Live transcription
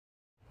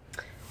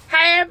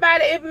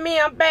everybody, it's me,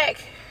 I'm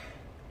back.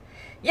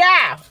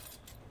 Yeah.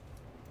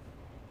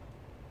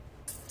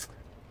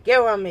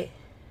 Get on me.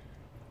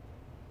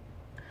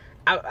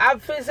 I'm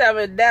fixing I'm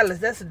in Dallas.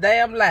 That's a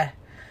damn lie.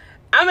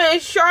 I'm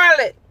in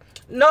Charlotte,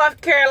 North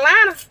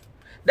Carolina.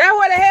 That's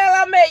where the hell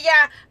I'm at,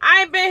 y'all.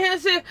 I ain't been here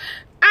since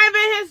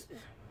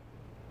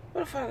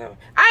what the fuck?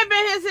 I ain't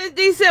been here since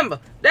December.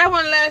 That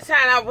was the last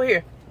time I was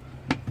here.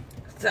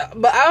 So,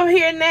 but I'm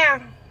here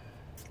now.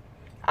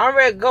 I'm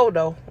ready to go,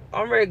 though.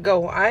 I'm ready to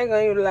go. I ain't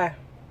gonna even lie.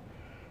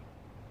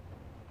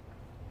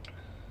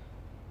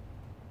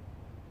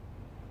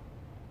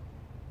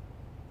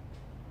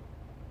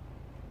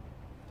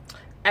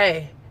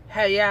 Hey,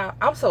 y'all,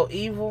 I'm so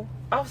evil.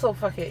 I'm so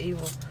fucking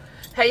evil.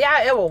 Have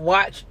y'all ever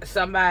watched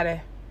somebody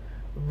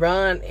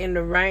run in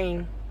the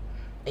rain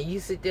and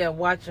you sit there and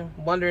watch them,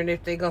 wondering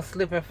if they gonna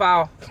slip and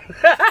fall?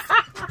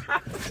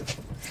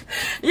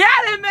 Yeah,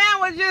 that man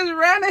was just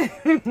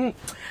running.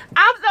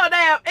 I'm so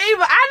damn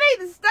evil. I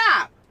need to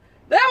stop.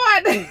 That's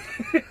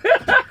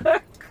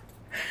why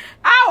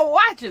I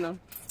was watching him.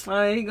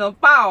 He gonna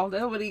fall.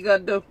 That's what he gonna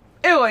do.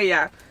 Anyway,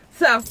 y'all.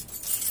 So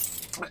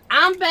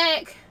I'm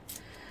back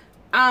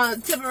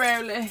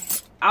temporarily.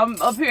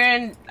 I'm up here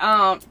in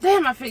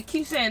damn, I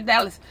keep saying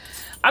Dallas.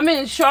 I'm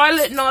in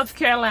Charlotte, North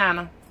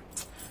Carolina.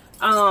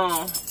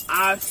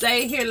 I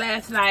stayed here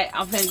last night.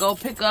 I'm finna go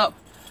pick up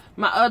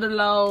my other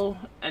load,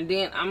 and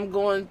then I'm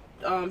going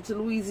to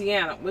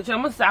Louisiana, which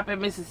I'm gonna stop at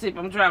Mississippi.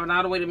 I'm driving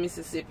all the way to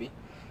Mississippi.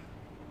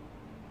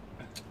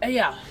 Hey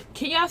y'all,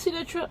 can y'all see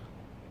that truck?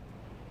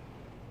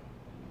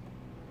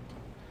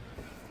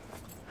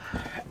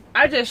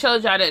 I just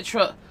showed y'all that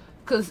truck,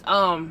 cause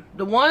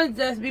the ones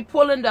that's be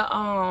pulling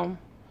the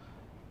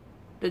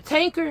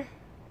tanker,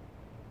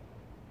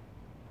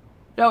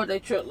 that's what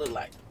that truck look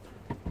like.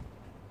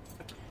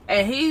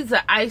 And he's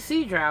an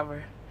IC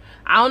driver.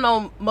 I don't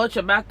know much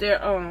about their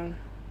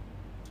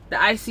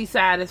the IC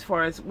side as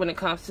far as when it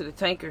comes to the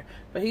tanker,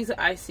 but he's an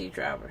IC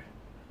driver.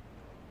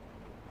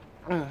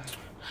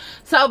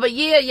 So, but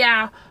yeah,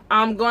 y'all,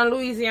 I'm going to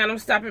Louisiana. I'm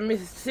stopping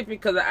Mississippi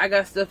because I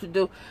got stuff to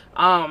do.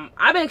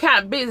 I've been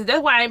kind of busy.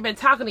 That's why I ain't been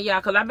talking to y'all,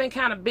 because I've been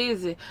kind of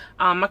busy.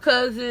 My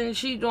cousin,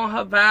 she doing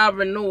her vow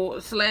renewal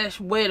 /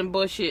 wedding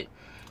bullshit.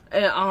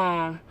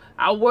 And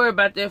I worry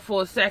about that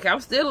for a second.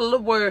 I'm still a little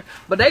worried,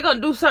 but they gonna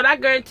do something. I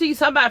guarantee you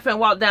somebody finna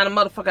walk down the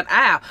motherfucking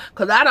aisle,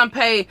 because I done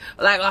paid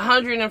like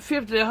 $150,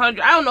 $100.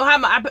 I don't know how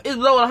much. It's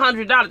lower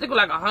than $100. They go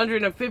like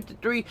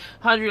 $153,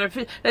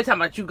 $150. They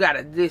talking about you got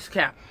a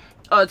discount.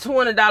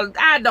 $20.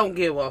 I don't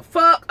give a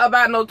fuck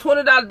about no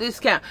 $20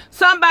 discount.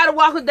 Somebody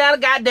walking down the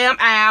goddamn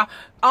aisle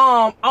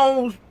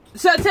on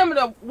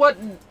September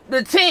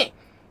the 10th.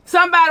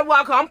 Somebody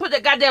walk on, put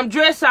that goddamn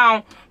dress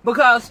on,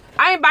 because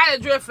I ain't buy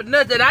that dress for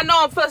nothing. I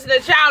know I'm fussing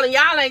at y'all and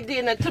y'all ain't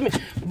did nothing to me.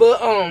 But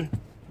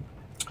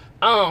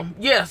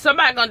yeah,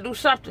 somebody gonna do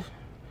something.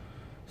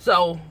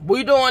 So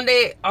we doing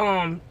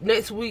that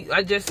next week.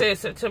 I just said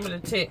September the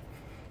 10th.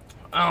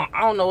 I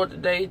don't know what the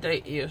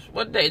day is.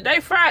 What day? Day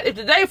Friday. If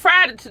today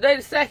Friday, today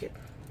the 2nd.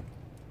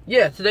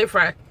 Yeah, today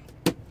Friday.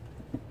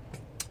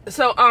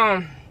 So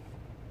but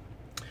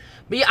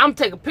yeah, I'm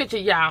taking a picture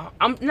of y'all.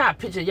 I'm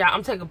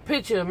taking a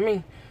picture of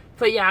me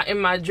for y'all in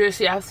my dress.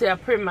 Y'all see how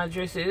pretty my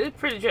dress is. It's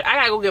pretty dress. I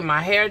gotta go get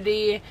my hair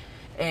did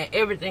and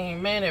everything.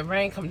 Man, that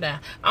rain come down.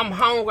 I'm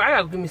hungry. I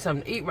gotta give me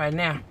something to eat right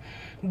now.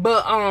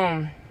 But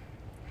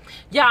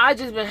yeah, I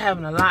just been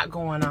having a lot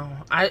going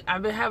on.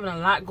 I've been having a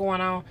lot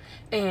going on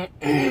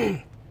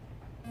and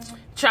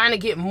trying to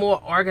get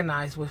more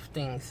organized with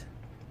things.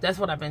 That's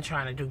what I've been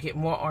trying to do, get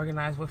more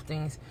organized with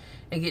things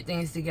and get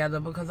things together,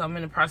 because I'm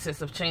in the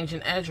process of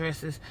changing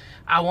addresses.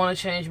 I want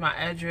to change my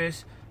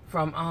address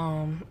from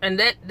and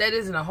that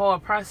isn't a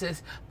hard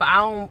process, but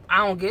I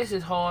don't guess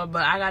it's hard,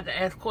 but I got to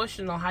ask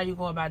questions on how you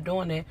go about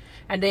doing it.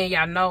 And then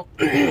y'all know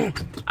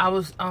I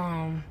was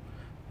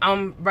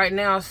I'm right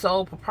now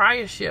sole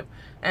proprietorship,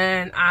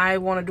 and I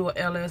want to do an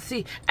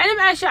LLC. And let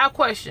me ask y'all a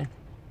question,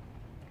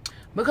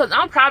 because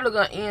I'm probably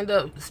gonna end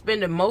up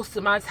spending most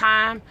of my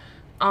time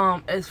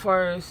as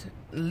far as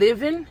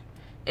living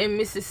in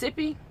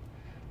Mississippi.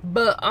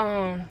 But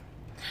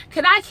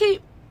can I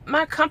keep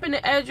my company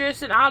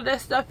address and all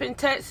that stuff in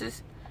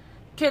Texas?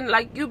 Can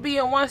like you be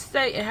in one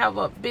state and have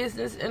a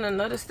business in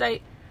another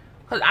state?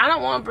 Because I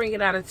don't want to bring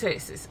it out of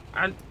Texas.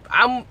 I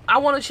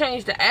want to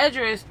change the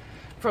address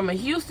from a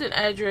Houston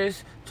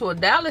address to a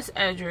Dallas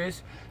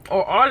address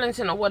or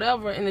Arlington or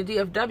whatever in the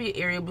DFW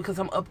area, because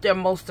I'm up there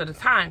most of the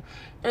time.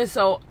 And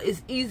so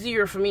it's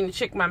easier for me to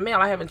check my mail.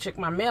 I haven't checked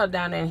my mail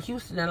down there in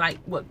Houston in like,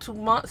 what, 2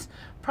 months?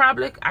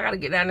 Probably. I got to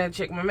get down there and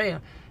check my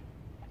mail.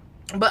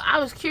 But I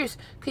was curious,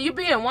 can you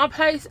be in one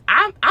place?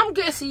 I'm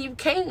guessing you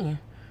can.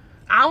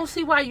 I don't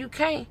see why you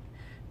can't.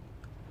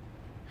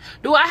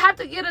 Do I have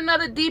to get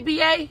another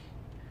DBA?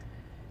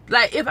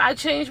 Like, if I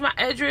change my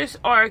address,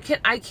 or can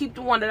I keep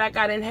the one that I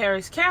got in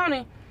Harris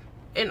County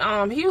in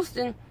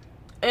Houston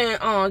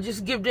and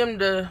just give them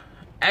the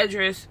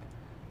address?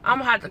 I'm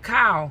gonna have to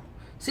call.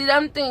 See,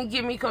 them things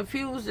get me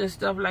confused and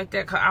stuff like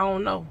that, because I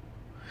don't know.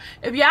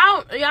 If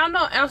y'all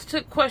know, answer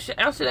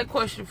that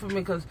question for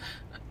me, because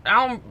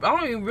I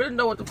don't even really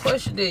know what the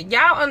question is.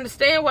 Y'all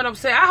understand what I'm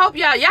saying? I hope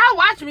y'all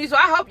watching me, so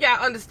I hope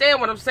y'all understand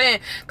what I'm saying,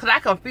 because I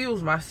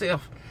confuse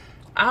myself.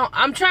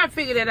 I'm trying to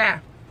figure that out.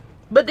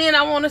 But then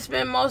I want to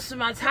spend most of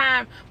my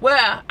time,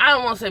 well, I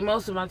don't want to say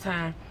most of my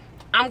time.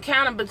 I'm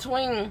kind of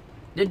between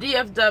the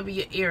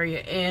DFW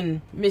area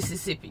and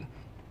Mississippi.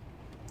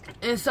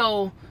 And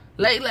so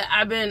lately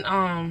I've been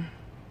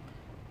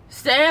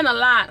staying a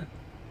lot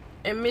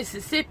in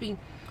Mississippi,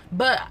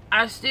 but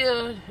I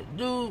still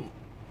do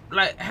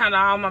like handle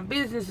all my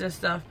business and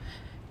stuff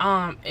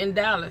in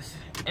Dallas.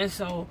 And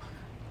so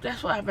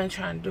that's what I've been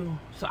trying to do.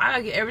 So I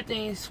gotta get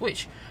everything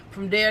switched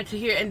from there to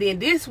here. And then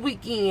this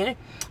weekend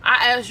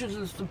I actually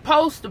was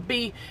supposed to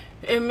be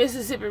in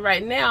Mississippi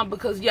right now,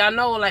 because y'all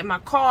know, like, my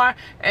car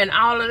and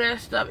all of that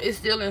stuff is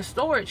still in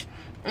storage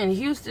in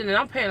Houston, and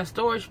I'm paying a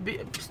storage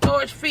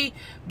fee,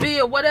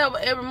 bill, whatever,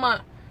 every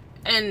month.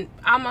 And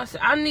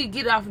I need to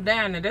get off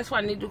down there. That's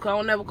what I need to do, because I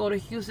don't never go to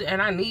Houston,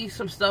 and I need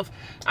some stuff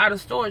out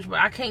of storage, but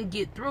I can't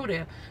get through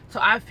there. So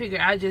I figured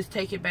I just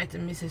take it back to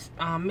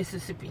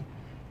Mississippi.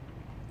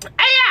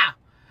 Hey,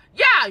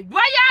 y'all,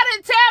 why y'all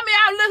didn't tell me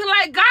I was looking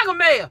like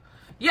Gargamel?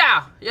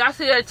 Y'all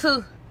see that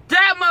too?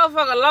 That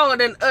motherfucker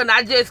longer than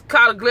I just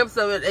caught a glimpse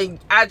of it, and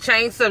I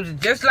changed something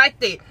just like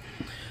that.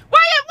 Why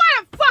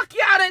the fuck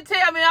y'all didn't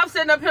tell me? I'm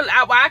sitting up here,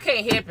 I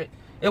can't help it.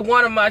 If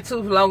one of my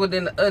tooth longer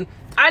than the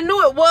I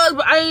knew it was,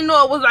 but I didn't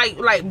know it was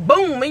like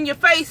boom in your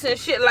face and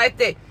shit like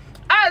that.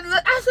 I said,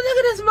 look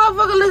at this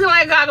motherfucker looking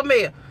like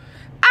Gargamel.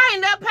 I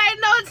ain't never paid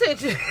no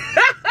attention.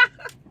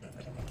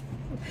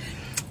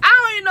 I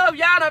don't even know if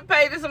y'all done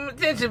paid some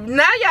attention.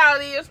 Now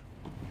y'all is.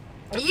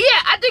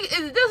 Yeah, I think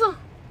it's this one.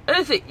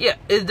 Let's see. Yeah,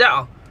 it's that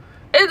one.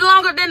 It's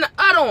longer than the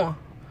other one.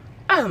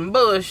 That's some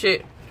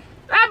bullshit.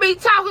 I be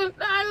talking,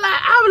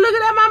 I was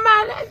looking at my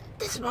mind,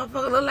 this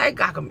motherfucker look like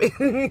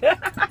Gargamel.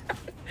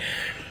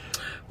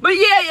 But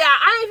yeah,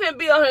 I ain't finna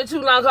be on here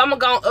too long, because I'm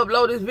gonna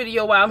upload this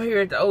video while I'm here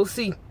at the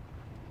OC.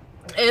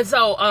 And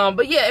so,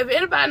 but yeah, if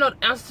anybody know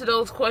the answer to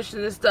those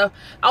questions and stuff.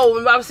 Oh,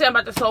 and I was saying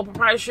about the sole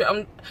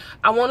proprietorship,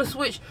 I want to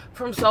switch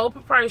from sole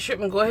proprietorship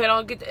and go ahead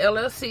and get the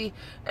LLC,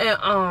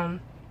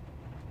 and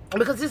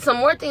because there's some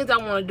more things I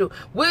want to do,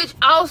 which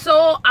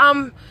also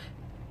I'm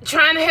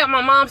trying to help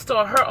my mom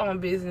start her own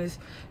business.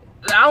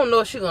 I don't know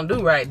if she's gonna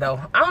do right though.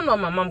 I don't know if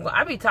my mom gonna.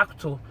 I be talking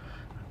to her.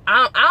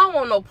 I don't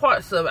want no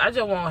parts of it. I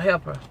just want to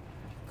help her.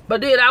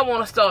 But then I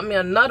want to start me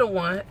another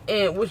one,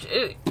 and which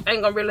it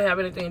ain't gonna really have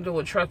anything to do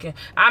with trucking.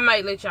 I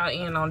might let y'all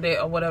in on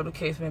that or whatever the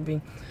case may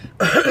be.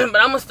 But I'm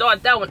gonna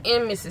start that one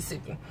in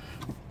Mississippi.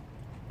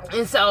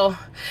 And so,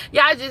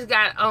 yeah, I just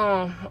got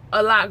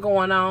a lot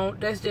going on.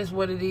 That's just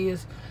what it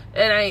is. It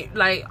ain't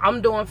like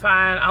I'm doing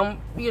fine. I'm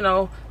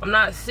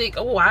not sick.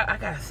 Oh, I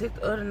got sick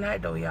the other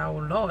night though, y'all. Oh,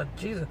 Lord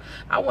Jesus.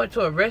 I went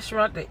to a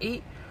restaurant to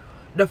eat.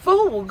 The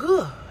food was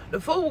good. The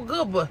food was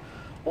good, but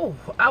oh,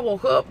 I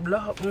woke up,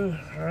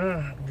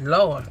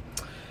 Lord.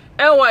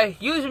 Anyway,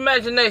 use your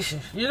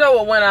imagination. You know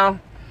what went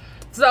on.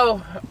 So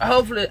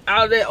hopefully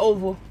all that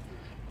over.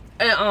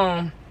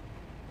 And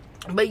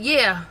but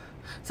yeah.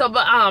 So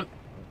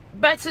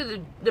back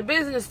to the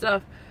business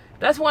stuff.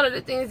 That's one of the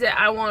things that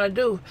I want to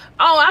do.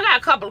 Oh, I got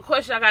a couple of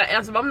questions I got to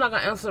answer, but I'm not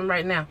going to answer them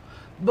right now.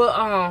 But,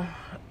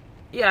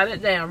 yeah,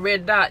 that damn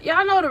red dot.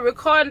 Y'all know the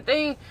recording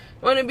thing,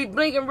 when it be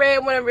blinking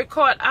red when it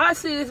record. I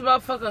see this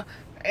motherfucker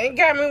and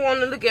got me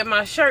wanting to look at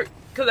my shirt,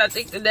 because I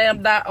think the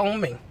damn dot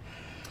on me. Anyway,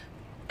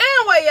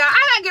 y'all,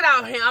 I got to get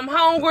out here. I'm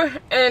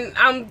hungry and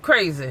I'm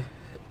crazy.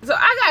 So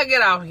I got to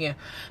get out here.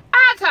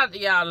 I'll talk to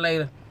y'all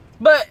later.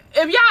 But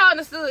if y'all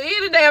understood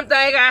any damn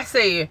thing I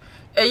said,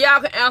 and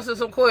y'all can answer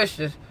some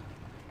questions,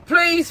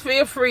 please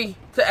feel free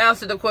to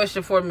answer the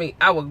question for me.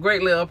 I would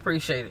greatly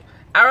appreciate it.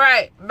 All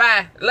right,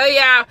 bye. Love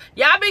y'all.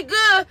 Y'all be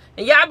good,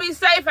 and y'all be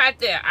safe out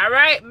there. All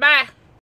right, bye.